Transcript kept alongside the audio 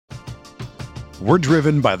We're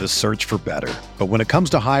driven by the search for better. But when it comes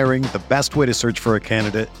to hiring, the best way to search for a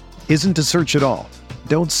candidate isn't to search at all.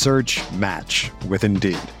 Don't search, match with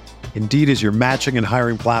Indeed. Indeed is your matching and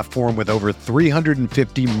hiring platform with over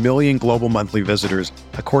 350 million global monthly visitors,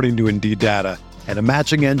 according to Indeed data, and a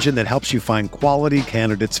matching engine that helps you find quality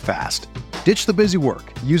candidates fast. Ditch the busy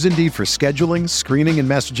work. Use Indeed for scheduling, screening, and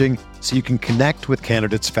messaging so you can connect with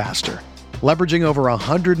candidates faster. Leveraging over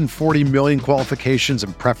 140 million qualifications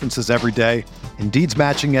and preferences every day, Indeed's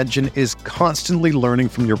matching engine is constantly learning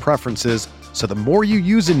from your preferences, so the more you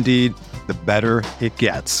use Indeed, the better it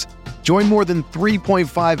gets. Join more than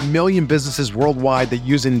 3.5 million businesses worldwide that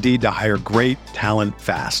use Indeed to hire great talent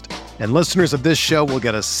fast. And listeners of this show will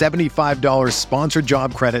get a $75 sponsored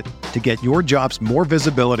job credit to get your jobs more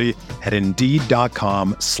visibility at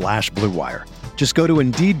Indeed.com/Blue Wire. Just go to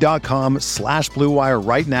Indeed.com/Blue Wire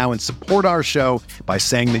right now and support our show by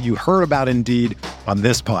saying that you heard about Indeed on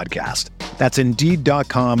this podcast. That's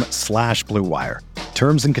Indeed.com/Blue Wire.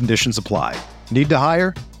 Terms and conditions apply. Need to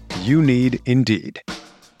hire? You need Indeed.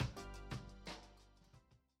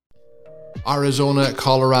 Arizona,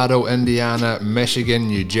 Colorado, Indiana, Michigan,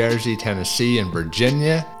 New Jersey, Tennessee, and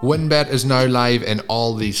Virginia. WynnBET is now live in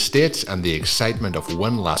all these states, and the excitement of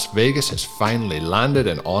Wynn Las Vegas has finally landed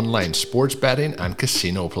in online sports betting and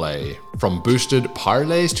casino play. From boosted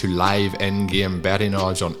parlays to live in-game betting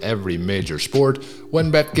odds on every major sport,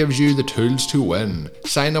 WynnBET gives you the tools to win.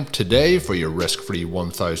 Sign up today for your risk-free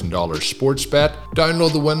 $1,000 sports bet.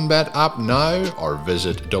 Download the WynnBET app now or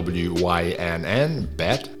visit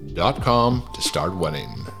wynnbet.com to start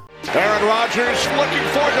winning. Aaron Rodgers looking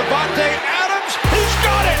for Devontae Adams. He's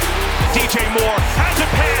got it! DJ Moore has a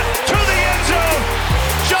pass to the end zone.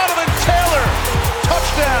 Jonathan Taylor,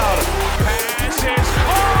 touchdown. Pass is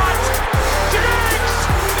caught. Diggs,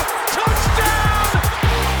 touchdown.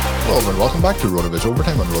 Hello and welcome back to RotoViz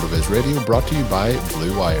Overtime on RotoViz Radio, brought to you by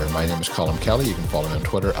Blue Wire. My name is Colin Kelly. You can follow me on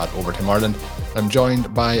Twitter at Overtime Ireland. I'm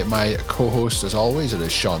joined by my co-host, as always. It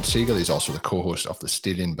is Sean Siegel. He's also the co-host of the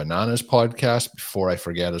Stealing Bananas podcast. Before I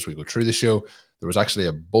forget, as we go through the show, there was actually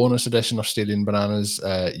a bonus edition of Stealing Bananas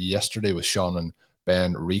yesterday with Sean and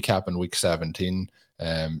Ben recapping week 17.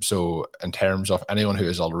 So in terms of anyone who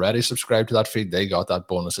is already subscribed to that feed, they got that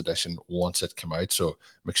bonus edition once it came out. So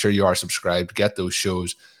make sure you are subscribed. Get those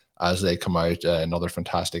shows as they come out. Another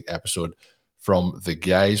fantastic episode from the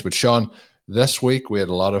guys. But Sean, this week we had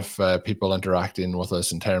a lot of people interacting with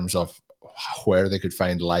us in terms of where they could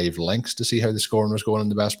find live links to see how the scoring was going in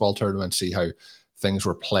the best ball tournament, see how things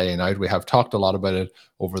were playing out. We have talked a lot about it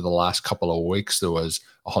over the last couple of weeks. There was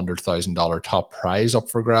a $100,000 top prize up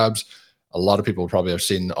for grabs. A lot of people probably have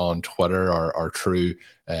seen on Twitter or through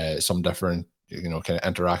some different kind of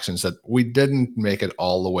interactions that we didn't make it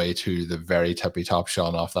all the way to the very tippy top,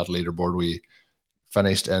 Sean, off that leaderboard. We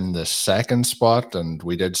finished in the second spot, and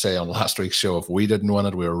we did say on last week's show, if we didn't win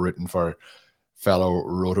it, we were rooting for fellow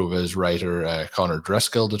RotoViz writer Connor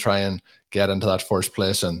Driscoll to try and get into that first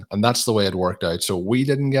place, and that's the way it worked out. So we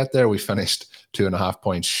didn't get there. We finished 2.5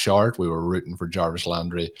 points short. We were rooting for Jarvis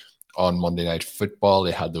Landry on Monday Night Football.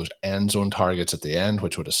 They had those end zone targets at the end,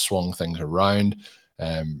 which would have swung things around.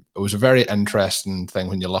 It was a very interesting thing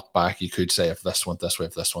when you look back. You could say if this went this way,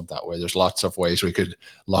 if this went that way. There's lots of ways we could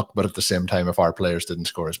look, but at the same time, if our players didn't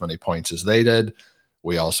score as many points as they did,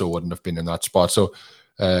 we also wouldn't have been in that spot. So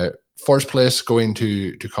first place going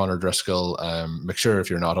to Connor Driscoll. Make sure if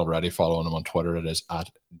you're not already following him on Twitter, it is at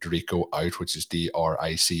DricoOut, which is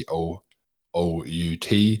DRICOOUT.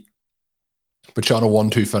 But Sean, a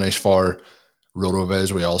 1-2 finish for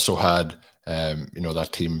RotoViz. We also had that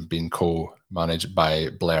team being co-managed by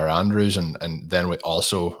Blair Andrews, and then we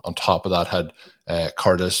also on top of that had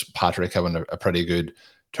Curtis Patrick having a pretty good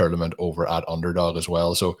tournament over at Underdog as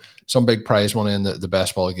well. So some big prize money in the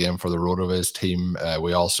best ball game for the RotoViz team.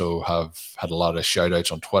 We also have had a lot of shout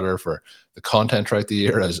outs on Twitter for the content throughout the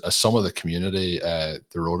year, as some of the community, the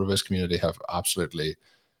RotoViz community, have absolutely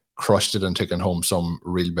crushed it and taken home some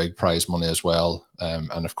real big prize money as well.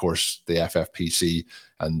 And of course, the FFPC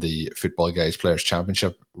and the Football Guys Players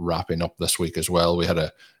Championship wrapping up this week as well. We had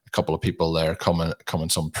a couple of people there coming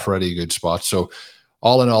some pretty good spots. So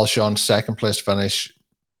all in all, Sean, second place finish.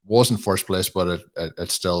 Wasn't first place, but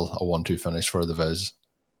it's still a 1-2 finish for the Viz.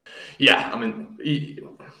 Yeah, I mean,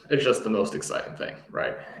 it's just the most exciting thing,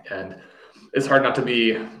 right? And it's hard not to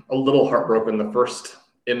be a little heartbroken. The first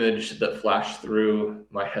image that flashed through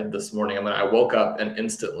my head this morning, I mean, I woke up and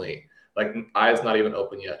instantly, like, eyes not even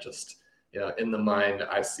open yet, just, in the mind,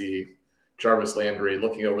 I see Jarvis Landry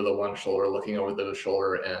looking over the one shoulder, looking over the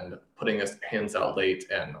shoulder, and putting his hands out late,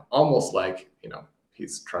 and almost like,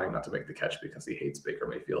 he's trying not to make the catch because he hates Baker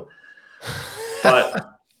Mayfield.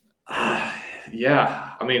 But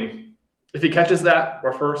Yeah, I mean, if he catches that,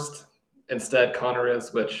 we're first. Instead, Connor is,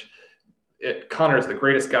 Connor is the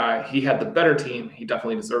greatest guy. He had the better team. He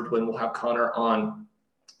definitely deserved to win. We'll have Connor on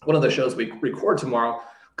one of the shows we record tomorrow,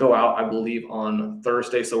 go out, I believe, on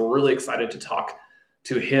Thursday. So we're really excited to talk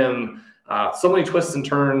to him. So many twists and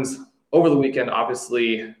turns over the weekend.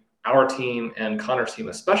 Obviously, our team and Connor's team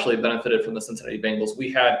especially benefited from the Cincinnati Bengals.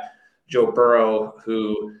 We had Joe Burrow,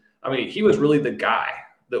 who, I mean, he was really the guy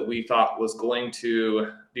that we thought was going to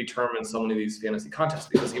determine so many of these fantasy contests,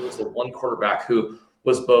 because he was the one quarterback who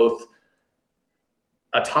was both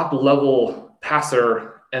a top-level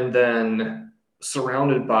passer and then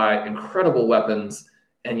surrounded by incredible weapons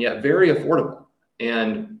and yet very affordable.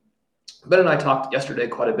 And Ben and I talked yesterday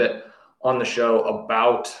quite a bit on the show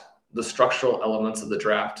about the structural elements of the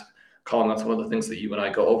draft. Colin, that's one of the things that you and I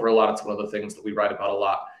go over a lot. It's one of the things that we write about a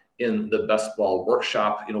lot in the Best Ball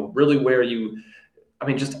workshop, really where you,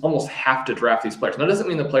 just almost have to draft these players. Now, it doesn't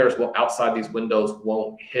mean the players outside these windows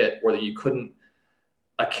won't hit, or that you couldn't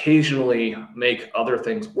occasionally make other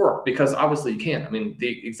things work, because obviously you can.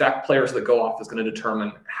 The exact players that go off is going to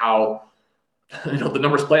determine how the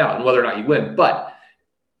numbers play out and whether or not you win. But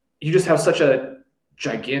you just have such a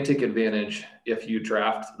gigantic advantage if you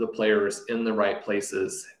draft the players in the right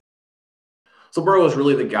places. So Burrow was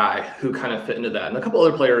really the guy who kind of fit into that. And a couple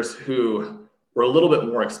other players who were a little bit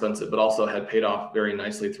more expensive, but also had paid off very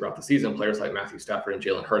nicely throughout the season. Players like Matthew Stafford and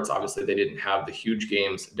Jalen Hurts. Obviously, they didn't have the huge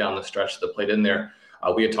games down the stretch that played in there.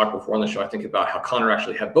 We had talked before on the show, I think, about how Connor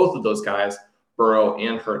actually had both of those guys. Burrow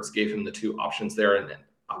and Hurts gave him the two options there. And then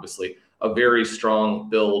obviously a very strong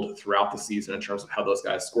build throughout the season in terms of how those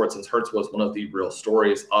guys scored, since Hurts was one of the real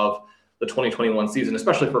stories of the 2021 season,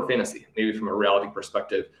 especially for fantasy. Maybe from a reality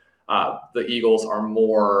perspective, the Eagles are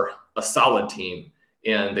more a solid team,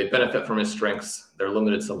 and they benefit from his strengths. They're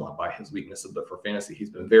limited somewhat by his weaknesses, but for fantasy, he's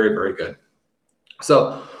been very, very good.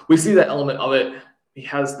 So we see that element of it. He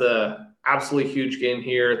has the absolutely huge game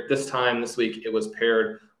here. This week, it was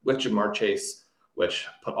paired with Jamar Chase, which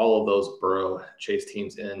put all of those Burrow Chase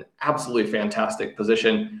teams in absolutely fantastic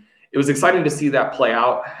position. It was exciting to see that play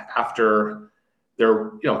out after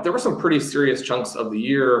there were some pretty serious chunks of the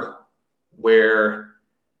year where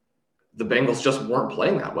the Bengals just weren't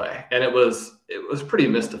playing that way. And it was pretty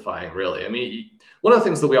mystifying, really. One of the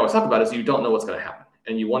things that we always talk about is you don't know what's going to happen.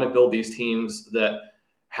 And you want to build these teams that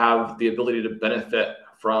have the ability to benefit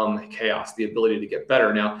from chaos, the ability to get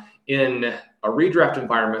better. Now, in a redraft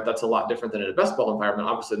environment, that's a lot different than in a best ball environment.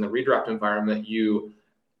 Obviously, in the redraft environment, you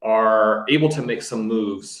are able to make some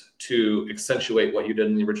moves to accentuate what you did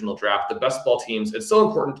in the original draft. The best ball teams, it's so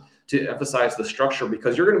important to emphasize the structure,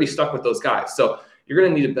 because you're going to be stuck with those guys. So you're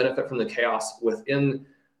going to need to benefit from the chaos within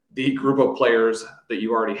the group of players that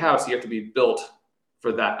you already have. So you have to be built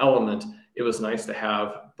for that element. It was nice to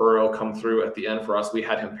have Burrow come through at the end for us. We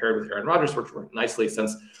had him paired with Aaron Rodgers, which worked nicely,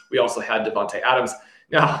 since we also had Devontae Adams.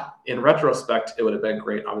 Now, in retrospect, it would have been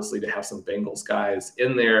great, obviously, to have some Bengals guys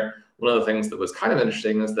in there. One of the things that was kind of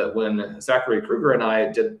interesting is that when Zachary Kruger and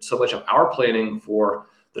I did so much of our planning for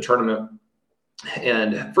the tournament,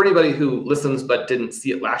 and for anybody who listens but didn't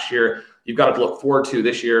see it last year, you've got to look forward to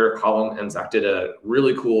this year. Colin and Zach did a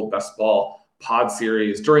really cool best ball pod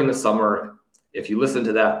series during the summer. If you listen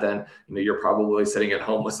to that, then you're probably sitting at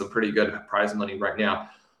home with some pretty good prize money right now.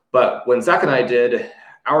 But when Zach and I did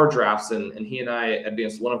our drafts, and he and I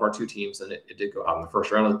advanced one of our two teams, and it did go out in the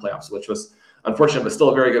first round of the playoffs, which was unfortunate, but still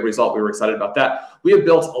a very good result. We were excited about that. We have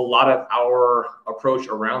built a lot of our approach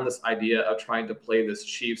around this idea of trying to play this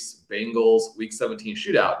Chiefs-Bengals Week 17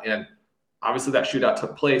 shootout. And obviously that shootout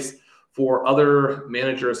took place for other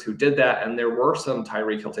managers who did that, and there were some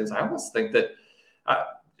Tyreek Hill things. I almost think that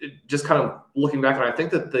just kind of looking back, and I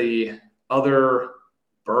think that the other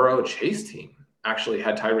Burrow Chase team actually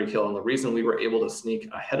had Tyreek Hill, and the reason we were able to sneak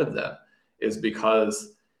ahead of them is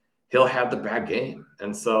because Hill had the bad game.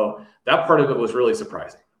 And so that part of it was really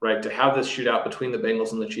surprising, right? To have this shootout between the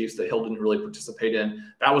Bengals and the Chiefs that Hill didn't really participate in,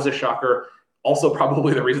 that was a shocker. Also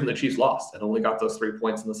probably the reason the Chiefs lost and only got those 3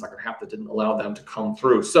 points in the second half that didn't allow them to come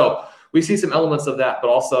through. So we see some elements of that, but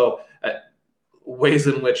also ways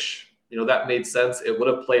in which that made sense. It would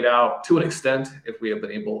have played out to an extent if we had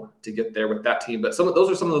been able to get there with that team. But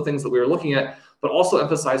those are some of the things that we were looking at, but also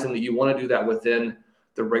emphasizing that you want to do that within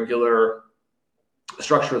the regular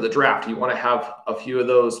structure of the draft. You want to have a few of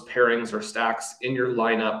those pairings or stacks in your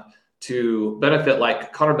lineup to benefit,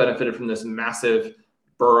 like Connor benefited from this massive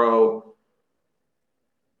Burrow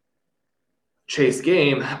Chase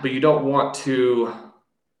game, but you don't want to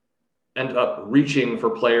end up reaching for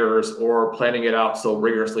players or planning it out so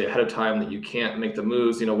rigorously ahead of time that you can't make the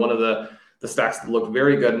moves. One of the stacks that looked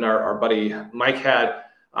very good, and our buddy Mike had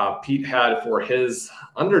Pete had for his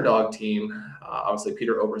underdog team, obviously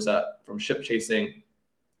Peter Oberzet from Ship Chasing,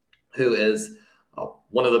 who is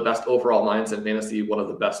one of the best overall minds in fantasy, one of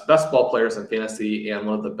the best ball players in fantasy, and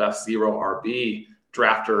one of the best zero RB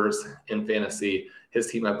drafters in fantasy. His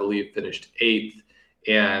team, I believe, finished 8th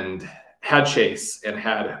and had Chase and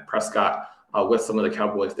had Prescott with some of the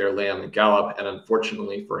Cowboys there, Lamb and Gallup. And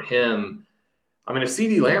unfortunately for him, I mean, if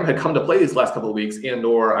CD Lamb had come to play these last couple of weeks,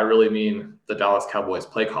 and/or I really mean the Dallas Cowboys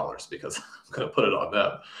play callers, because I'm going to put it on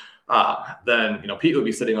them, then Pete would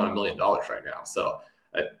be sitting on $1 million right now. So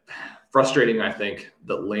frustrating, I think,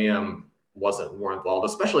 that Lamb wasn't more involved,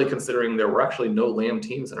 especially considering there were actually no Lamb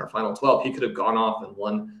teams in our final 12. He could have gone off and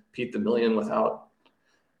won Pete the million without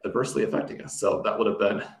adversely affecting us. So that would have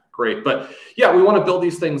been great. But yeah, we want to build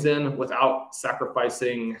these things in without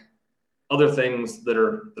sacrificing other things that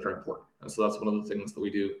are important. And so that's one of the things that we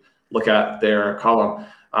do look at there, Colin.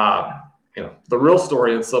 The real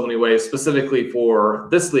story in so many ways, specifically for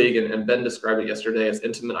this league, and Ben described it yesterday as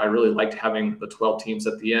intimate. I really liked having the 12 teams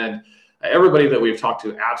at the end. Everybody that we've talked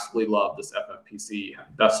to absolutely loved this FFPC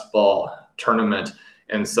best ball tournament.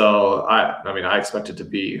 And so I expect it to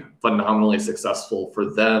be phenomenally successful for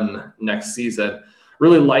them next season.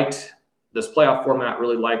 Really liked this playoff format,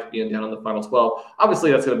 really liked being down in the final 12.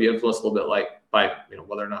 Obviously, that's going to be influenced a little bit by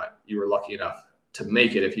whether or not you were lucky enough to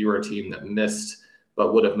make it. If you were a team that missed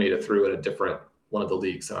but would have made it through in a different one of the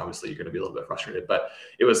leagues, and obviously you're going to be a little bit frustrated. But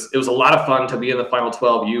it was a lot of fun to be in the final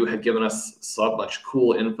 12. You had given us so much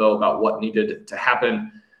cool info about what needed to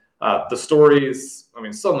happen. The stories,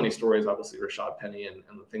 so many stories, obviously Rashad Penny and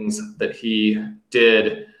the things that he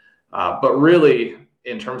did. But really,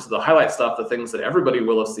 in terms of the highlight stuff, the things that everybody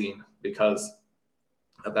will have seen because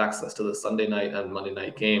of access to the Sunday night and Monday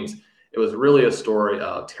night games, it was really a story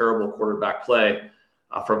of terrible quarterback play.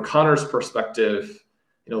 From Connor's perspective,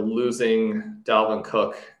 losing Dalvin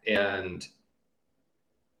Cook and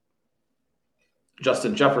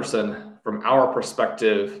Justin Jefferson. From our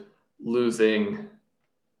perspective, losing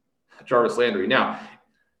Jarvis Landry. Now,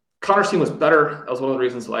 Connor's team was better. That was one of the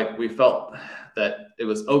reasons we felt that it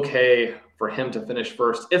was okay for him to finish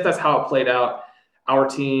first. If that's how it played out, our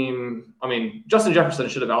team, Justin Jefferson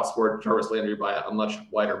should have outscored Jarvis Landry by a much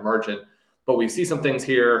wider margin. But we see some things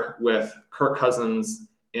here with Kirk Cousins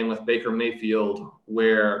and with Baker Mayfield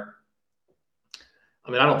where,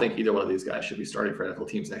 I don't think either one of these guys should be starting for NFL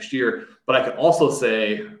teams next year. But I can also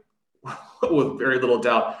say with very little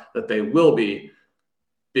doubt that they will be,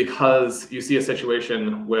 because you see a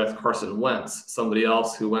situation with Carson Wentz, somebody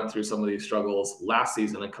else who went through some of these struggles last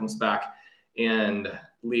season and comes back and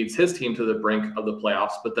leads his team to the brink of the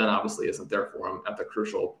playoffs, but then obviously isn't there for him at the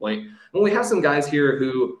crucial point. When we have some guys here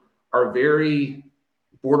who are very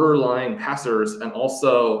borderline passers, and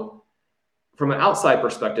also from an outside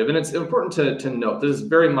perspective, and it's important to note, this is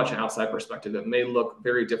very much an outside perspective. It may look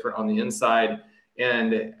very different on the inside.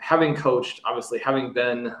 And having coached, obviously having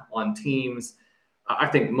been on teams, I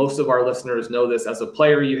think most of our listeners know this. As a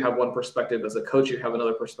player, you have one perspective. As a coach, you have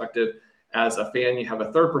another perspective. As a fan, you have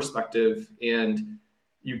a third perspective. And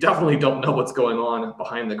you definitely don't know what's going on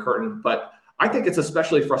behind the curtain. But I think it's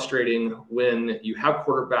especially frustrating when you have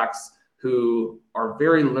quarterbacks who are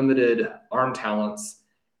very limited arm talents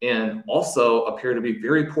and also appear to be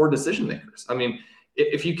very poor decision makers.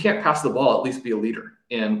 If you can't pass the ball, at least be a leader.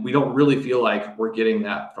 And we don't really feel like we're getting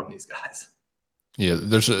that from these guys. Yeah,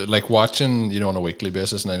 there's watching, on a weekly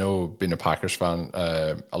basis, and I know being a Packers fan,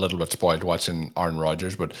 a little bit spoiled watching Aaron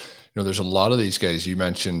Rodgers, but there's a lot of these guys. You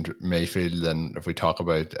mentioned Mayfield, and if we talk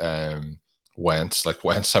about Wentz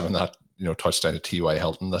having that touchdown to T.Y.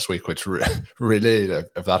 Hilton this week, which really,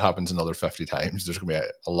 if that happens another 50 times, there's going to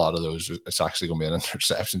be a lot of those. It's actually going to be an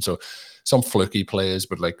interception. So some fluky plays,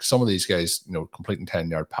 but some of these guys, completing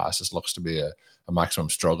 10-yard passes looks to be a maximum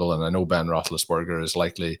struggle. And I know Ben Roethlisberger is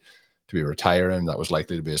likely to be retiring. That was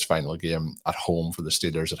likely to be his final game at home for the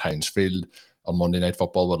Steelers at Heinz Field on Monday Night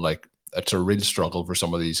Football. But it's a real struggle for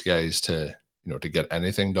some of these guys to get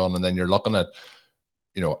anything done. And then you're looking at,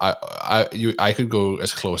 I could go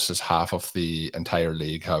as close as half of the entire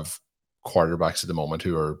league have quarterbacks at the moment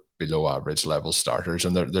who are below average level starters,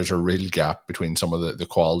 and there's a real gap between some of the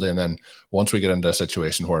quality. And then once we get into a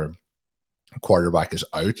situation where a quarterback is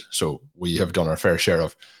out, so we have done our fair share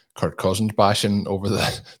of Kirk Cousins bashing over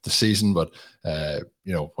the season, but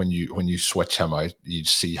when you switch him out, you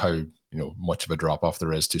see how much of a drop off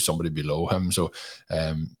there is to somebody below him. So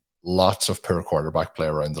lots of poor quarterback play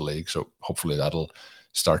around the league. So hopefully that'll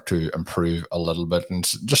start to improve a little bit, and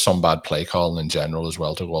just some bad play calling in general as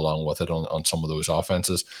well to go along with it on some of those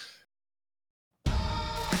offenses.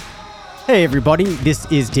 Hey everybody, this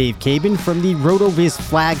is Dave Cabin from the RotoViz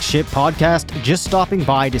flagship podcast, just stopping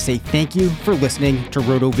by to say thank you for listening to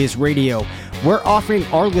RotoViz Radio. We're offering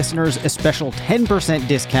our listeners a special 10%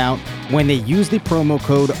 discount when they use the promo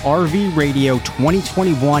code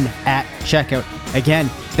RVRadio2021 at checkout. Again,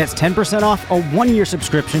 that's 10% off a one-year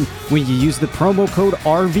subscription when you use the promo code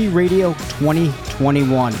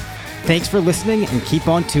RVRadio2021. Thanks for listening and keep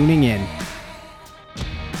on tuning in.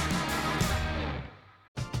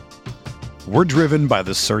 We're driven by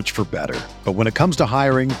the search for better. But when it comes to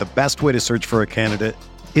hiring, the best way to search for a candidate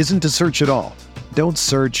isn't to search at all. Don't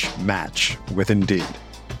search, match with Indeed.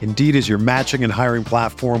 Indeed is your matching and hiring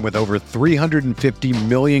platform with over 350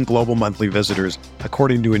 million global monthly visitors,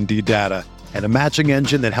 according to Indeed data, and a matching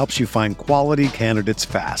engine that helps you find quality candidates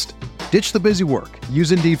fast. Ditch the busy work.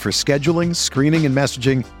 Use Indeed for scheduling, screening, and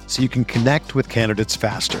messaging so you can connect with candidates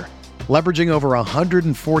faster. Leveraging over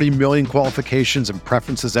 140 million qualifications and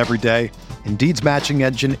preferences every day, Indeed's matching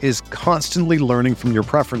engine is constantly learning from your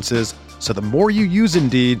preferences, so the more you use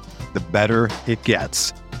Indeed, the better it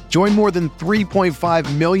gets. Join more than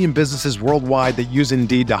 3.5 million businesses worldwide that use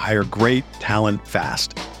Indeed to hire great talent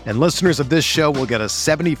fast. And listeners of this show will get a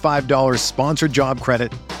 $75 sponsored job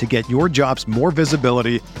credit to get your jobs more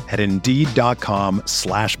visibility at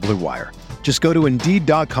Indeed.com/Blue Wire. Just go to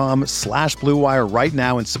Indeed.com/Blue Wire right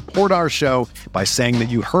now and support our show by saying that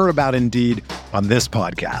you heard about Indeed on this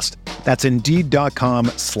podcast. That's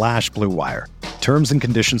Indeed.com/Blue Wire. Terms and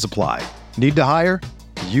conditions apply. Need to hire?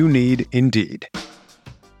 You need Indeed.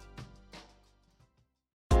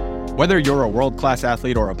 Whether you're a world-class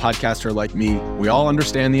athlete or a podcaster like me, we all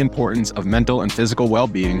understand the importance of mental and physical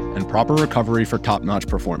well-being and proper recovery for top-notch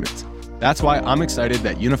performance. That's why I'm excited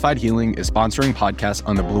that Unified Healing is sponsoring podcasts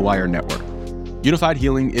on the Blue Wire Network. Unified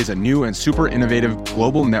Healing is a new and super innovative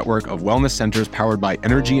global network of wellness centers powered by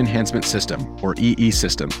Energy Enhancement System, or EE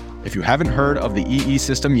System. If you haven't heard of the EE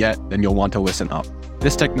System yet, then you'll want to listen up.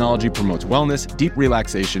 This technology promotes wellness, deep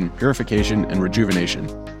relaxation, purification, and rejuvenation.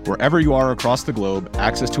 Wherever you are across the globe,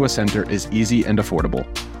 access to a center is easy and affordable.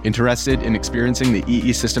 Interested in experiencing the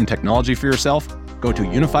EE System technology for yourself? Go to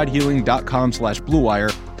unifiedhealing.com/Blue Wire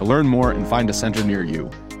to learn more and find a center near you.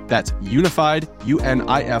 That's unified,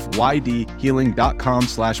 UNIFYD,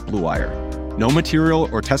 healing.com/Blue Wire. No material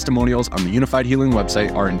or testimonials on the Unified Healing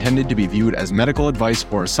website are intended to be viewed as medical advice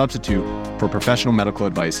or a substitute for professional medical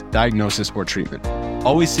advice, diagnosis, or treatment.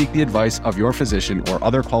 Always seek the advice of your physician or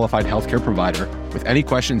other qualified healthcare provider with any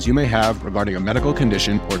questions you may have regarding a medical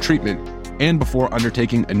condition or treatment and before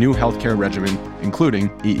undertaking a new healthcare regimen,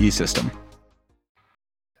 including EE System.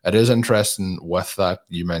 It is interesting with that.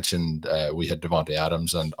 You mentioned we had Davante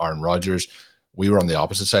Adams and Aaron Rodgers. We were on the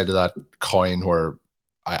opposite side of that coin where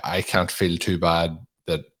I can't feel too bad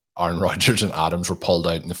that Aaron Rodgers and Adams were pulled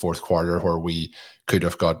out in the fourth quarter where we could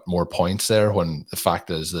have got more points there, when the fact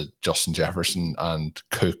is that Justin Jefferson and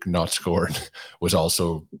Cook not scoring was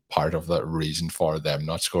also part of the reason for them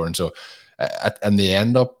not scoring. So in the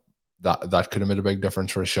end up, that could have made a big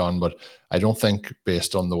difference for Sean, but I don't think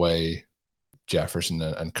based on the way Jefferson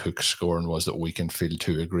and Cook scoring was that we can feel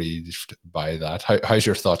too aggrieved by that. How's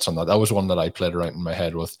your thoughts on that? That was one that I played around in my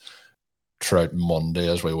head with throughout Monday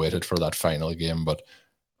as we waited for that final game. But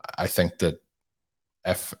I think that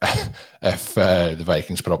if the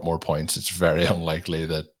Vikings put up more points, it's very unlikely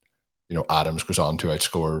that Adams goes on to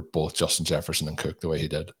outscore both Justin Jefferson and Cook the way he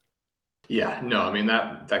did. Yeah, no, I mean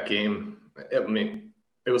that game.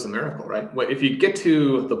 It was a miracle, right? If you get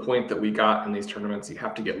to the point that we got in these tournaments, you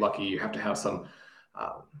have to get lucky. You have to have some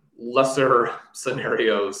lesser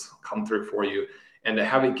scenarios come through for you. And to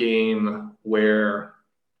have a game where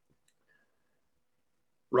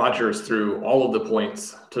Rodgers threw all of the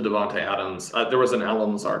points to Davante Adams. There was an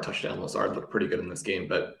Allen Lazard touchdown. Lazard looked pretty good in this game,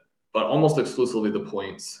 but almost exclusively the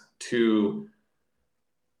points to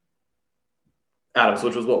Adams,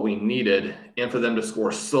 which was what we needed, and for them to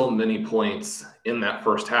score so many points in that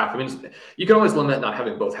first half. I mean, you can always lament not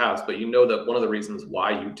having both halves, but you know that one of the reasons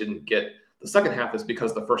why you didn't get the second half is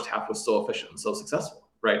because the first half was so efficient and so successful,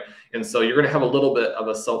 right? And so you're going to have a little bit of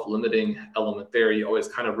a self-limiting element there. You always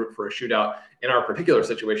kind of root for a shootout. In our particular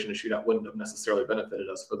situation, a shootout wouldn't have necessarily benefited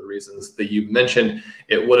us for the reasons that you mentioned.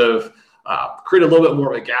 It would have created a little bit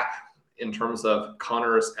more of a gap in terms of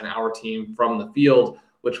Connor's and our team from the field,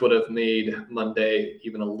 which would have made Monday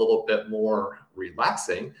even a little bit more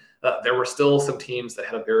relaxing. There were still some teams that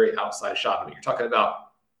had a very outside shot. I mean, you're talking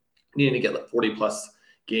about needing to get like 40-plus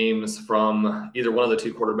games from either one of the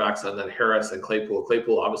two quarterbacks, and then Harris and Claypool.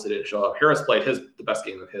 Claypool obviously didn't show up. Harris played the best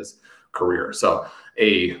game of his career. So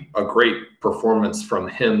a great performance from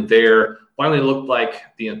him there. Finally looked like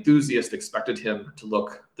the enthusiast expected him to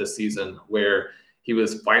look this season, where he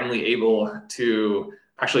was finally able to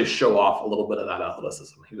actually show off a little bit of that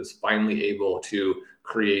athleticism. He was finally able to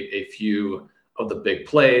create a few of the big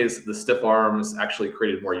plays. The stiff arms actually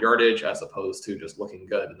created more yardage as opposed to just looking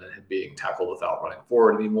good and then him being tackled without running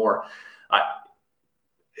forward anymore.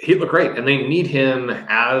 He looked great, and they need him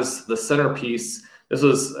as the centerpiece. This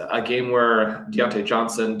was a game where Deontay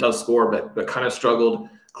Johnson does score, but kind of struggled.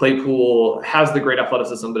 Claypool has the great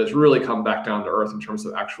athleticism, but it's really come back down to earth in terms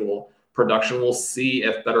of actual production. We'll see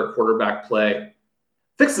if better quarterback play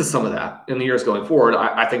fixes some of that in the years going forward.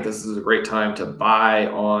 I think this is a great time to buy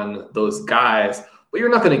on those guys, but you're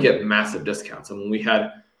not going to get massive discounts. I mean, we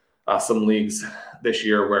had some leagues this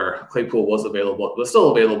year where Claypool was available, was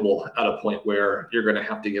still available at a point where you're going to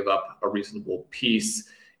have to give up a reasonable piece.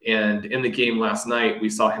 And in the game last night, we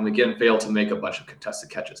saw him again fail to make a bunch of contested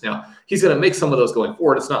catches. Now, he's going to make some of those going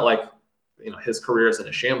forward. It's not like, his career is in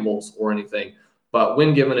a shambles or anything, but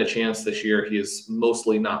when given a chance this year, he has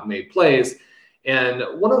mostly not made plays. And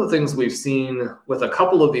one of the things we've seen with a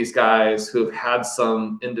couple of these guys who've had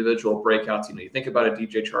some individual breakouts, you think about a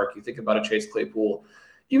DJ Chark, you think about a Chase Claypool,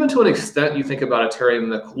 even to an extent, you think about a Terry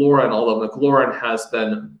McLaurin, although McLaurin has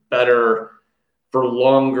been better for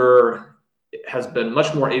longer, has been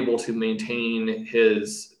much more able to maintain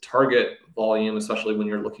his target volume, especially when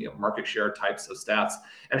you're looking at market share types of stats,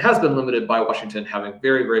 and has been limited by Washington having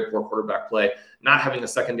very, very poor quarterback play, not having a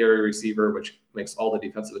secondary receiver, which makes all the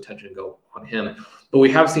defensive attention go on him. But we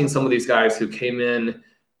have seen some of these guys who came in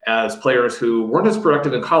as players who weren't as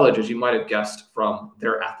productive in college as you might have guessed from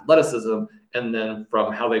their athleticism and then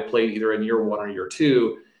from how they played either in year one or year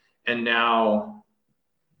two. And now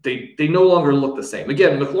they no longer look the same.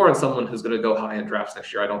 Again, McLaurin's someone who's going to go high in drafts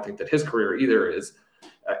next year. I don't think that his career either is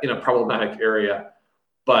in a problematic area.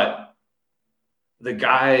 But the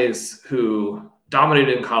guys who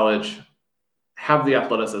dominated in college, have the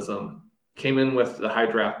athleticism, came in with the high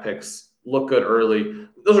draft picks, look good early.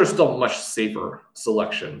 Those are still much safer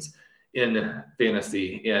selections in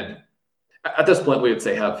fantasy. And at this point, we would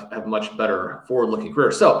say have much better forward-looking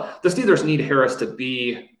careers. So the Steelers need Harris to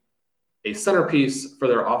be a centerpiece for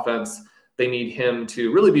their offense. They need him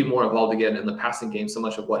to really be more involved again in the passing game. So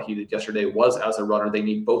much of what he did yesterday was as a runner. They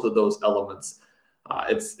need both of those elements.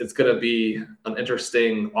 It's going to be an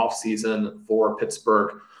interesting offseason for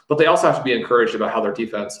Pittsburgh, but they also have to be encouraged about how their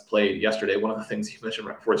defense played yesterday. One of the things you mentioned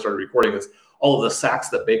right before we started recording is all of the sacks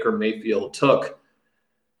that Baker Mayfield took.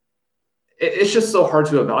 It's just so hard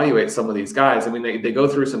to evaluate some of these guys. I mean, they go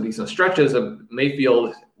through some decent stretches, and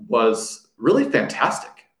Mayfield was really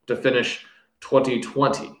fantastic to finish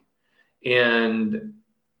 2020. And,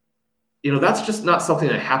 that's just not something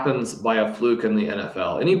that happens by a fluke in the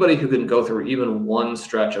NFL. Anybody who can go through even one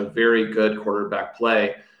stretch of very good quarterback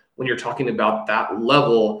play, when you're talking about that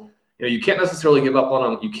level, you can't necessarily give up on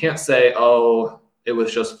them. You can't say, oh, it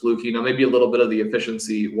was just fluky. Maybe a little bit of the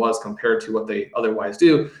efficiency was compared to what they otherwise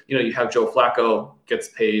do. You have Joe Flacco gets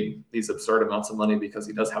paid these absurd amounts of money because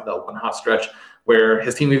he does have that one hot stretch where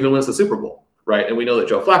his team even wins the Super Bowl, right? And we know that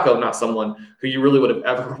Joe Flacco, not someone who you really would have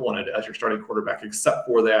ever wanted as your starting quarterback, except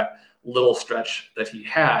for that little stretch that he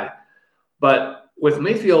had. But with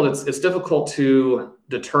Mayfield, it's difficult to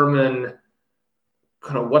determine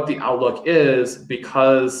kind of what the outlook is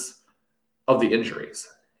because of the injuries.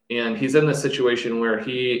 And he's in this situation where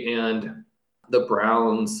he and the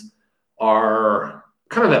Browns are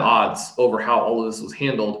kind of at odds over how all of this was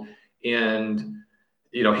handled. And,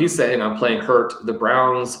 he's saying, I'm playing hurt. The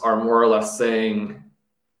Browns are more or less saying,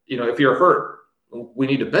 if you're hurt, we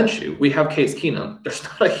need to bench you. We have Case Keenum. There's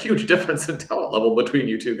not a huge difference in talent level between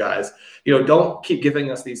you two guys. Don't keep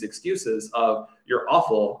giving us these excuses of you're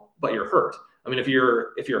awful, but you're hurt. I mean, if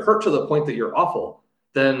you're hurt to the point that you're awful,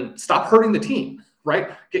 then stop hurting the team.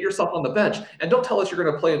 Right? Get yourself on the bench, and don't tell us you're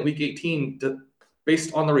going to play in week 18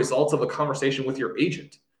 based on the results of a conversation with your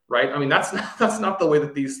agent. Right? I mean, that's not the way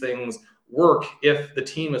that these things work if the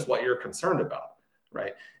team is what you're concerned about.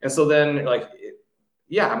 Right? And so then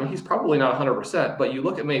he's probably not 100%, but you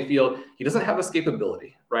look at Mayfield, he doesn't have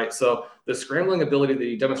escapability. Right? So the scrambling ability that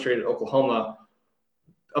he demonstrated at Oklahoma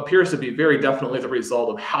appears to be very definitely the result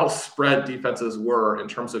of how spread defenses were in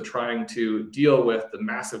terms of trying to deal with the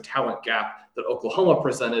massive talent gap that Oklahoma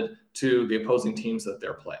presented to the opposing teams that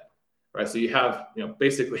they're playing, right? So you have,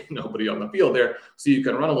 basically nobody on the field there, so you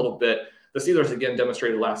can run a little bit. The Steelers, again,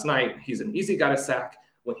 demonstrated last night, he's an easy guy to sack.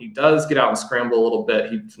 When he does get out and scramble a little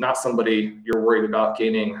bit, he's not somebody you're worried about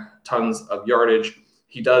gaining tons of yardage.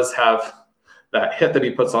 He does have that hit that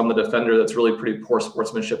he puts on the defender that's really pretty poor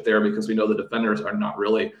sportsmanship there, because we know the defenders are not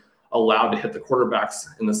really allowed to hit the quarterbacks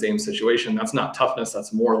in the same situation. That's not toughness.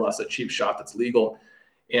 That's more or less a cheap shot that's legal.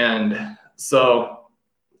 And so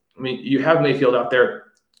I mean, you have Mayfield out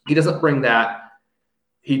there. He doesn't bring that.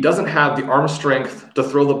 He doesn't have the arm strength to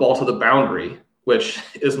throw the ball to the boundary, which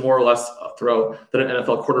is more or less a throw that an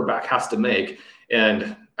NFL quarterback has to make.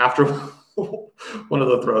 And after one of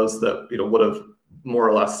the throws that would have more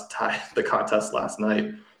or less tied the contest last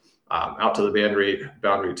night, out to the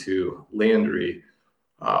boundary to Landry.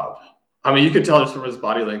 I mean, you could tell just from his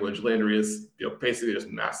body language, Landry is basically just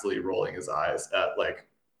massively rolling his eyes at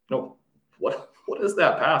what is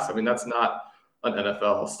that pass? I mean, that's not an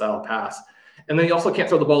NFL style pass. And then he also can't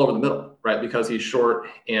throw the ball over the middle, right? Because he's short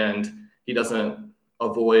and he doesn't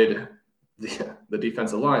avoid the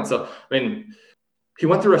defensive line. So, I mean, he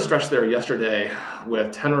went through a stretch there yesterday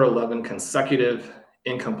with 10 or 11 consecutive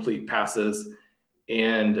incomplete passes,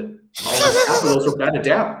 and almost half of those were batted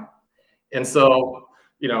down. And so,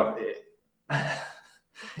 if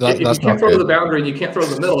you can't throw to the boundary and you can't throw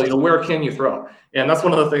to the middle, where can you throw? And that's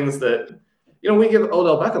one of the things that, we give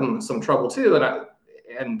Odell Beckham some trouble too.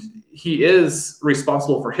 And he is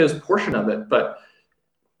responsible for his portion of it. But,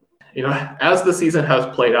 as the season has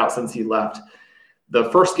played out since he left, the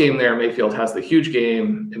first game there, Mayfield has the huge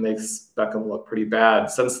game. It makes Beckham look pretty bad.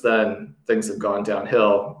 Since then, things have gone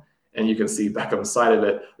downhill, and you can see Beckham's side of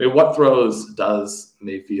it. I mean, what throws does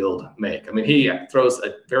Mayfield make? I mean, he throws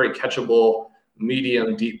a very catchable,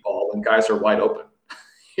 medium, deep ball when guys are wide open.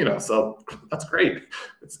 So that's great.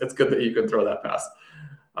 It's good that you can throw that pass.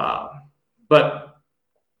 But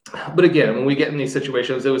again, when we get in these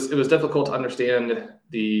situations, it was difficult to understand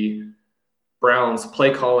the Browns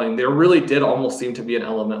play calling. There really did almost seem to be an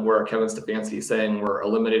element where Kevin Stefanski is saying we're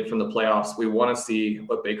eliminated from the playoffs. We want to see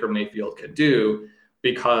what Baker Mayfield can do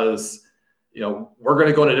because, we're going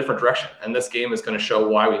to go in a different direction. And this game is going to show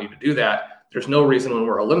why we need to do that. There's no reason when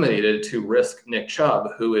we're eliminated to risk Nick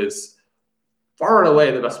Chubb, who is far and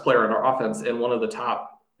away the best player in our offense and one of the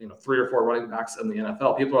top, 3 or 4 running backs in the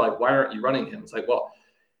NFL. People are like, why aren't you running him? It's like, well,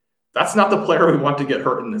 that's not the player we want to get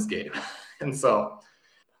hurt in this game. And so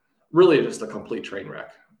really just a complete train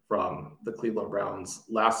wreck from the Cleveland Browns.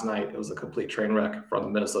 Last night, it was a complete train wreck from the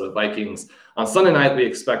Minnesota Vikings. On Sunday night, we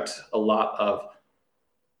expect a lot of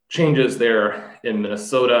changes there in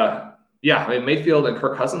Minnesota. Yeah, I mean, Mayfield and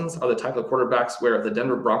Kirk Cousins are the type of quarterbacks where if the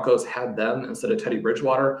Denver Broncos had them instead of Teddy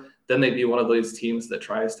Bridgewater, then they'd be one of those teams that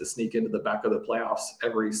tries to sneak into the back of the playoffs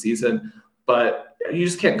every season. But you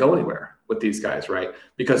just can't go anywhere with these guys, right?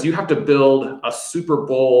 Because you have to build a Super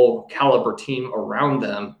Bowl caliber team around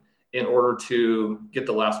them in order to get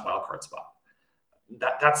the last wild card spot.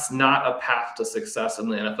 That's not a path to success in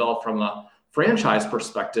the NFL from a franchise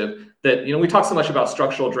perspective. That, we talk so much about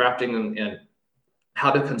structural drafting and how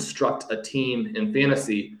to construct a team in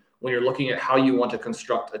fantasy. When you're looking at how you want to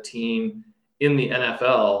construct a team in the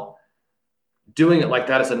NFL, doing it like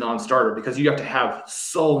that is a non-starter because you have to have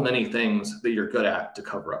so many things that you're good at to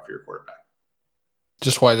cover up for your quarterback.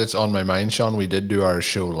 Just while it's on my mind, Sean, we did do our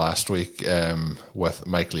show last week with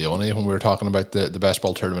Mike Leone when we were talking about the best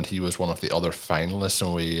ball tournament. He was one of the other finalists,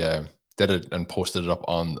 and we did it and posted it up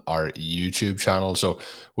on our YouTube channel. So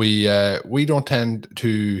we don't tend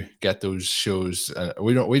to get those shows.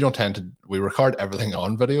 We record everything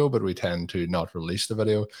on video, but we tend to not release the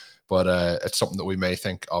video. But it's something that we may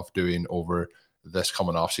think of doing over this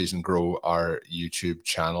coming off season, grow our YouTube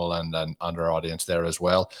channel and our audience there as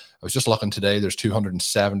well. I was just looking today, there's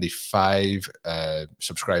 275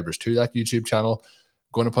 subscribers to that YouTube channel.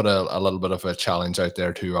 I'm going to put a little bit of a challenge out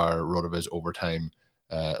there to our RotoViz Overtime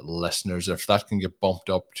listeners. If that can get bumped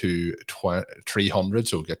up to 300,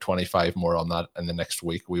 so get 25 more on that in the next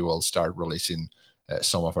week, we will start releasing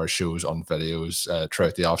some of our shows on videos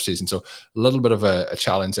throughout the off season. So a little bit of a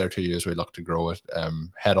challenge there to you as we look to grow it.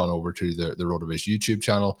 Head on over to the RotoViz YouTube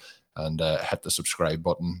channel and hit the subscribe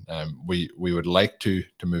button. We would like to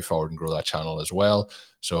move forward and grow that channel as well.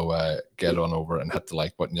 So get on over and hit the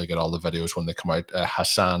like button. You'll get all the videos when they come out.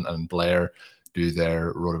 Hassan and Blair do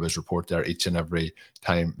their RotoViz report there each and every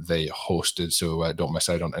time they host it. So don't miss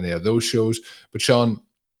out on any of those shows. But Sean,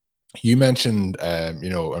 you mentioned,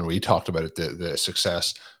 and we talked about it, the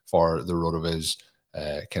success for the RotoViz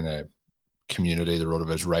kind of community, the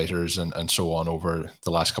RotoViz writers and so on over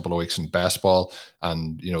the last couple of weeks in baseball,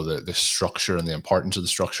 and, the structure and the importance of the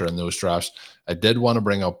structure in those drafts. I did want to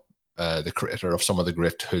bring up the creator of some of the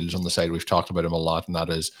great tools on the side. We've talked about him a lot, and that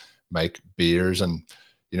is Mike Beers. And,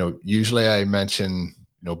 usually I mention,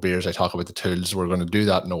 Beers, I talk about the tools. We're going to do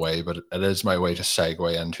that in a way, but it is my way to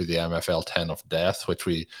segue into the MFL 10 of death, which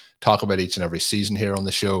we talk about each and every season here on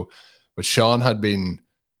the show. But Sean had been,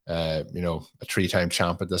 a 3-time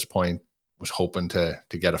champ at this point, was hoping to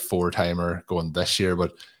get a 4-timer going this year,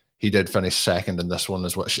 but he did finish second in this one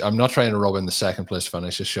as well. I'm not trying to rub in the second place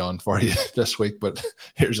finishes, Sean, for you this week, but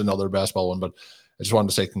here's another best ball one. But I just wanted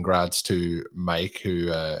to say congrats to Mike,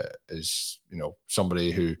 who is,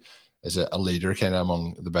 somebody who is a leader kind of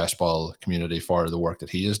among the best ball community for the work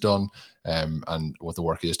that he has done, and with the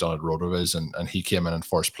work he has done at RotoViz, and he came in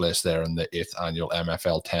first place there in the 8th annual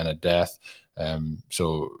MFL 10 at Death.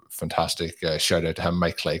 So fantastic shout out to him.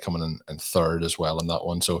 Mike Clay coming in third as well in that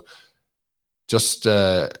one. So just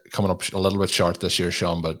coming up a little bit short this year,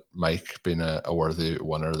 Sean, but Mike being a worthy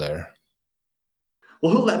winner there.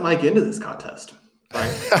 Well, who let Mike into this contest?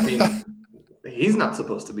 Right? I mean, he's not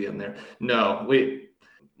supposed to be in there. No,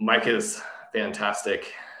 Mike is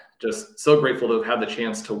fantastic. Just so grateful to have had the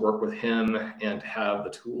chance to work with him and have the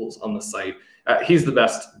tools on the site. He's the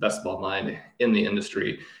best ball mind in the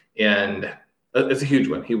industry, and it's a huge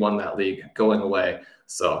win. He won that league going away.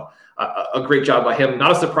 So a great job by him.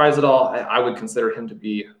 Not a surprise at all. I would consider him to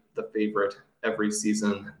be the favorite every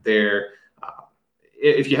season there.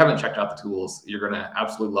 If you haven't checked out the tools, you're going to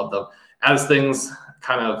absolutely love them. As things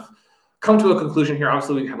kind of come to a conclusion here,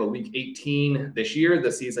 obviously we have a week 18 this year.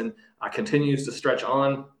 The season continues to stretch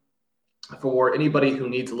on. For anybody who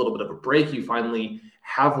needs a little bit of a break, you finally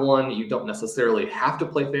have one. You don't necessarily have to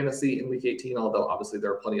play fantasy in week 18, although obviously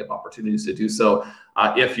there are plenty of opportunities to do so.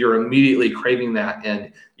 If you're immediately craving that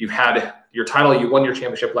and you've had your title, you won your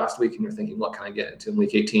championship last week, and you're thinking, what can I get into in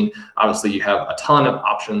week 18? Obviously, you have a ton of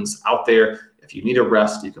options out there. If you need a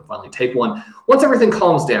rest, you can finally take one. Once everything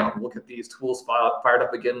calms down, we'll get these tools fired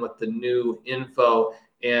up again with the new info.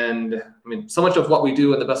 And I mean, so much of what we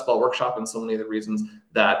do in the Best Ball Workshop and so many of the reasons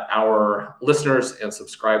that our listeners and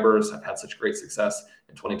subscribers have had such great success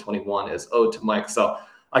in 2021 is owed to Mike. So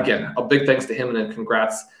again, a big thanks to him, and then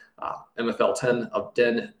congrats, MFL 10 of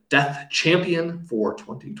Death champion for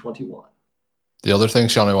 2021. The other thing,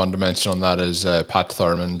 Sean, I wanted to mention on that is Pat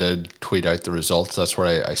Thurman did tweet out the results. That's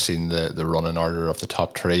where I seen the running order of the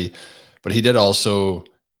top 3. But he did also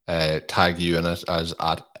tag you in it as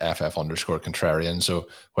at @FF_contrarian. So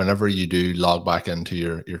whenever you do log back into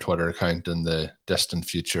your Twitter account in the distant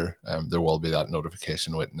future, there will be that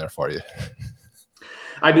notification waiting there for you.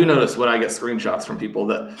 I do notice when I get screenshots from people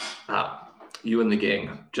that you and the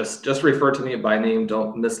gang just refer to me by name.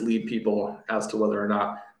 Don't mislead people as to whether or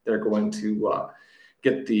not they're going to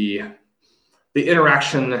get the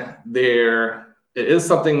interaction there. It is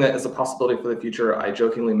something that is a possibility for the future. I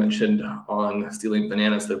jokingly mentioned on Stealing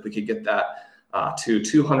Bananas that we could get that to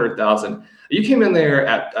 200,000. You came in there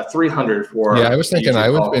at 300 for. Yeah, I was thinking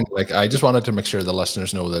I just wanted to make sure the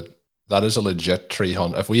listeners know that is a legit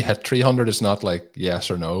 300. If we hit 300, it's not like yes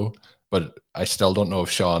or no. But I still don't know if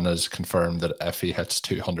Sean has confirmed that if he hits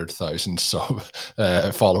 200,000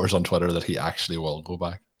 followers on Twitter, that he actually will go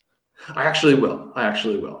back. I actually will.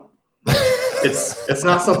 It's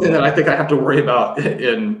not something that I think I have to worry about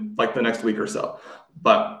in like the next week or so.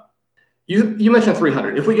 But you mentioned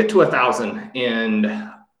 300. If we get to 1,000, and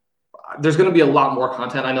there's going to be a lot more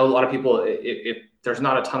content. I know a lot of people, if there's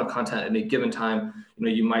not a ton of content at any given time,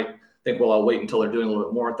 you might think, well, I'll wait until they're doing a little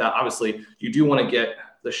bit more at that. Obviously, you do want to get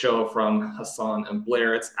the show from Hassan and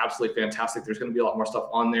Blair. It's absolutely fantastic. There's going to be a lot more stuff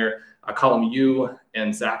on there. Column, you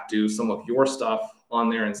and Zach do some of your stuff on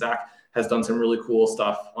there, and Zach has done some really cool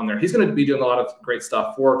stuff on there. He's going to be doing a lot of great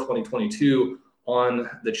stuff for 2022 on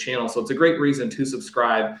the channel. So it's a great reason to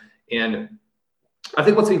subscribe. And I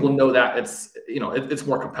think once people know that, it's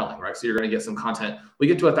more compelling, right? So you're going to get some content. We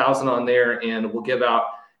get to 1,000 on there, and we'll give out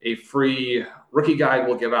a free rookie guide.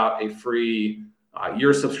 We'll give out a free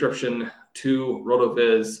year subscription to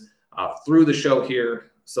RotoViz through the show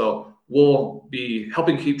here. So we'll be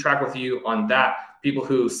helping keep track with you on that. People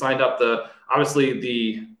who signed up, obviously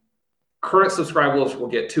the current subscribers will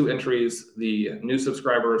get 2 entries. The new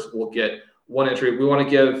subscribers will get 1 entry. We want to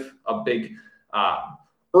give a big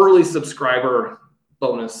early subscriber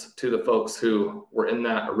bonus to the folks who were in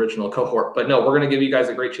that original cohort. But no, we're going to give you guys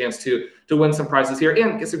a great chance to win some prizes here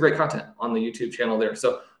and get some great content on the YouTube channel there.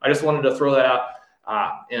 So I just wanted to throw that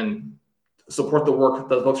out and support the work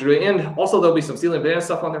that the folks are doing. And also there'll be some Stealing Bananas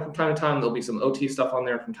stuff on there from time to time. There'll be some OT stuff on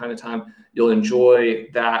there from time to time. You'll enjoy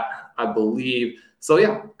that, I believe. So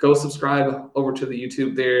yeah, go subscribe over to the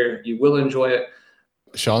YouTube there. You will enjoy it.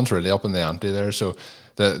 Sean's really up in the ante there. So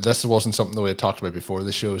this wasn't something that we had talked about before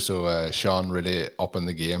the show. So Sean really up in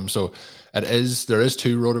the game. So there is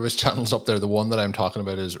 2 RotoViz channels up there. The one that I'm talking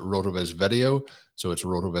about is RotoViz Video. So it's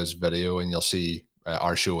RotoViz Video, and you'll see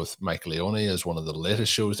our show with Mike Leone is one of the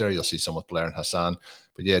latest shows there. You'll see some with Blair and Hassan.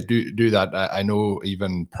 But yeah, do that. I know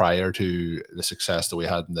even prior to the success that we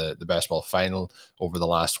had in the best ball final over the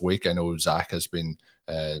last week, I know Zach has been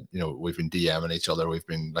we've been DMing each other. We've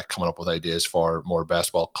been like coming up with ideas for more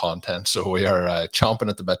best ball content. So we are chomping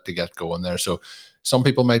at the bit to get going there. So some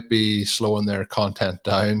people might be slowing their content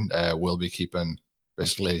down. We'll be keeping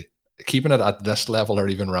it at this level, or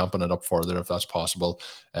even ramping it up further if that's possible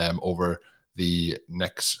over the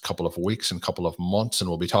next couple of weeks and couple of months. And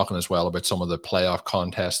we'll be talking as well about some of the playoff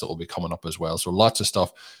contests that will be coming up as well. So lots of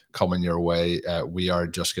stuff coming your way. We are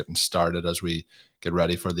just getting started as we get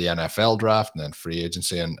ready for the NFL draft and then free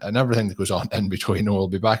agency and everything that goes on in between. And we'll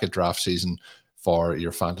be back at draft season for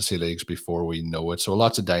your fantasy leagues before we know it. So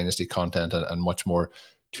lots of dynasty content and much more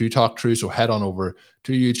to talk through. So head on over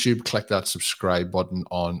to YouTube, click that subscribe button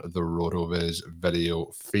on the RotoViz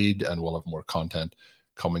video feed, and we'll have more content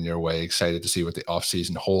coming your way. Excited to see what the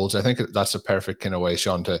offseason holds. I think that's a perfect kind of way,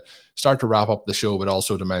 Sean, to start to wrap up the show, but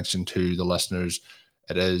also to mention to the listeners,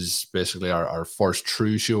 it is basically our first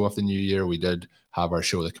true show of the new year. We did have our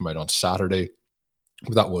show that came out on Saturday.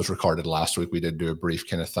 That was recorded last week. We did do a brief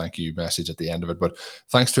kind of thank you message at the end of it, but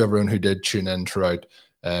thanks to everyone who did tune in throughout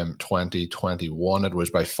 2021. It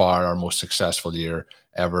was by far our most successful year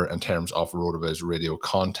ever in terms of RotoViz radio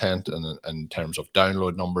content and in terms of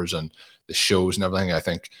download numbers and the shows and everything. I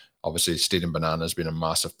think obviously Stealing Banana has been a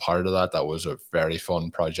massive part of that. That was a very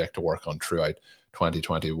fun project to work on throughout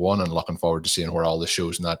 2021, and looking forward to seeing where all the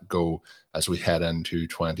shows and that go as we head into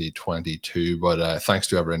 2022. But thanks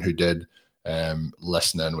to everyone who did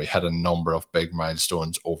listen in. We had a number of big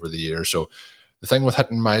milestones over the year. So the thing with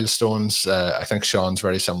hitting milestones, I think Sean's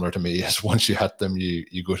very similar to me, is once you hit them,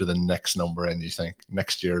 you go to the next number and you think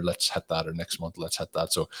next year, let's hit that, or next month, let's hit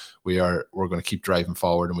that. So we're going to keep driving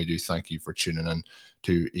forward, and we do thank you for tuning in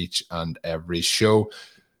to each and every show.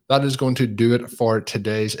 That is going to do it for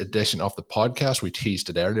today's edition of the podcast. We teased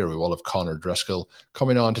it earlier. We will have Connor Driscoll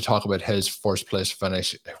coming on to talk about his first place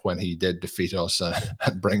finish when he did defeat us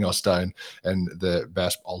and bring us down in the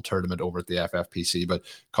best ball tournament over at the FFPC. But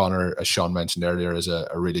Connor, as Sean mentioned earlier, is a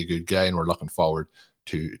really good guy, and we're looking forward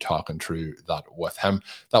to talking through that with him.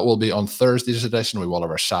 That will be on Thursday's edition. We will have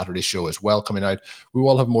our Saturday show as well coming out. We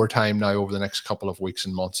will have more time now over the next couple of weeks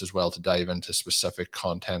and months as well to dive into specific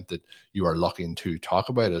content that you are looking to talk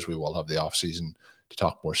about, as we will have the off season to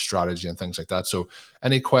talk more strategy and things like that. So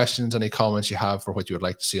any questions, any comments you have for what you would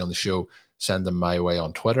like to see on the show, send them my way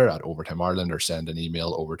on Twitter at Overtime Ireland, or send an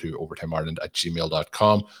email over to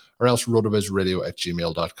overtimeireland@gmail.com, or else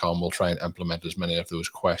rotovizradio@gmail.com. We'll try and implement as many of those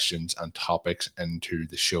questions and topics into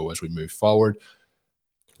the show as we move forward.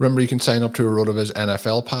 Remember, you can sign up to a RotoViz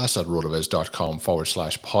NFL Pass at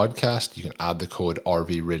rotoviz.com/podcast. You can add the code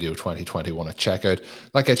RVRadio2021 at checkout.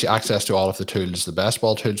 That gets you access to all of the tools, the best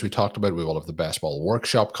ball tools we talked about. We will have the best ball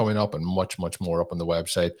workshop coming up, and much, much more up on the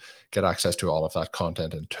website. Get access to all of that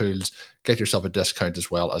content and tools. Get yourself a discount as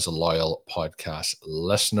well as a loyal podcast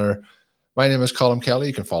listener. My name is Colm Kelly.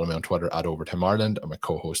 You can follow me on Twitter at Overtime Ireland, and my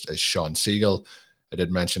co-host is Sean Siegel. I did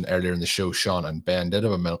mention earlier in the show, Sean and Ben did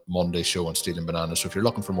have a Monday show on Stealing Banana. So if you're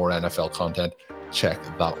looking for more NFL content, check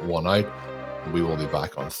that one out. We will be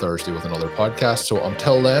back on Thursday with another podcast. So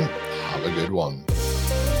until then, have a good one.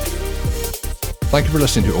 Thank you for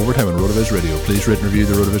listening to Overtime on RotoViz Radio. Please rate and review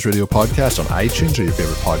the RotoViz Radio podcast on iTunes or your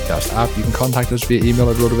favorite podcast app. You can contact us via email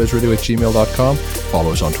at rotovizradio@gmail.com.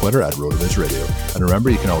 Follow us on Twitter at RotoViz Radio. And remember,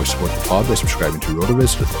 you can always support the pod by subscribing to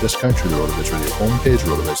RotoViz with a discount through the RotoViz Radio homepage,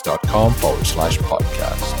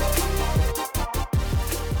 rotoviz.com/podcast.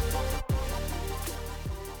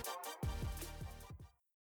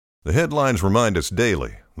 The headlines remind us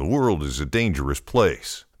daily, the world is a dangerous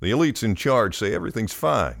place. The elites in charge say everything's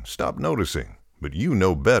fine, stop noticing. But you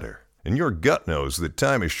know better, and your gut knows that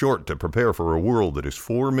time is short to prepare for a world that is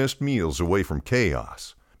 4 missed meals away from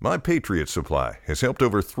chaos. My Patriot Supply has helped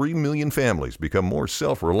over 3 million families become more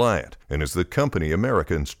self-reliant and is the company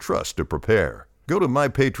Americans trust to prepare. Go to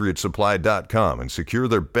MyPatriotSupply.com and secure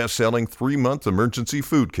their best-selling 3-month emergency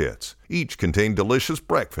food kits. Each contain delicious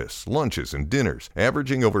breakfasts, lunches, and dinners,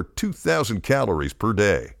 averaging over 2,000 calories per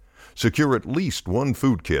day. Secure at least 1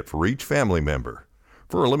 food kit for each family member.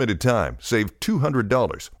 For a limited time, save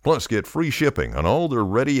 $200, plus get free shipping on all their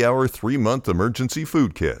Ready Hour 3-month emergency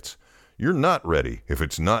food kits. You're not ready if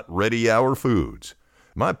it's not Ready Hour Foods.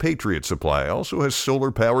 My Patriot Supply also has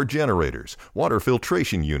solar power generators, water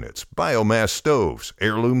filtration units, biomass stoves,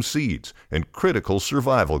 heirloom seeds, and critical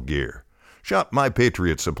survival gear. Shop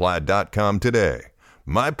MyPatriotSupply.com today.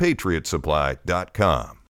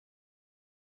 MyPatriotSupply.com.